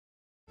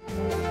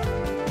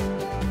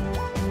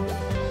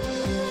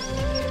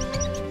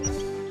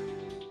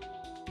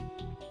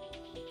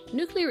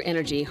Nuclear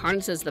energy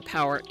harnesses the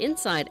power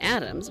inside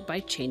atoms by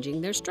changing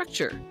their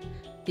structure.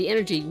 The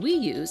energy we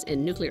use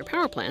in nuclear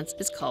power plants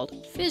is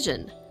called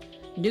fission.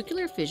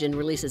 Nuclear fission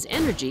releases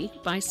energy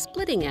by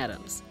splitting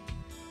atoms.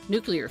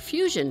 Nuclear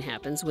fusion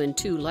happens when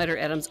two lighter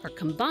atoms are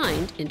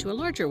combined into a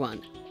larger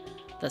one.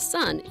 The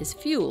sun is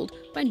fueled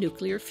by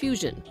nuclear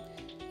fusion.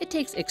 It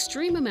takes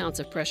extreme amounts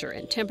of pressure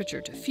and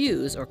temperature to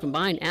fuse or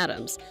combine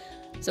atoms,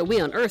 so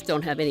we on Earth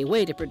don't have any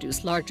way to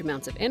produce large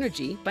amounts of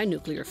energy by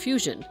nuclear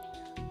fusion.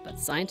 But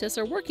scientists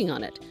are working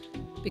on it,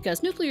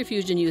 because nuclear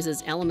fusion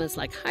uses elements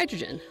like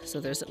hydrogen, so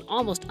there's an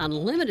almost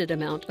unlimited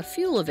amount of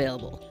fuel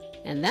available,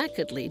 and that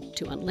could lead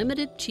to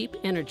unlimited cheap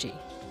energy.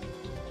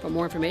 For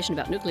more information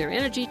about nuclear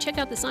energy, check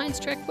out the Science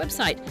Trek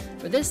website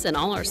for this and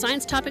all our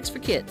science topics for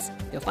kids.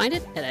 You'll find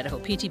it at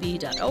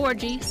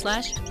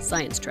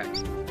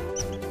idahoptb.org/sciencetrek.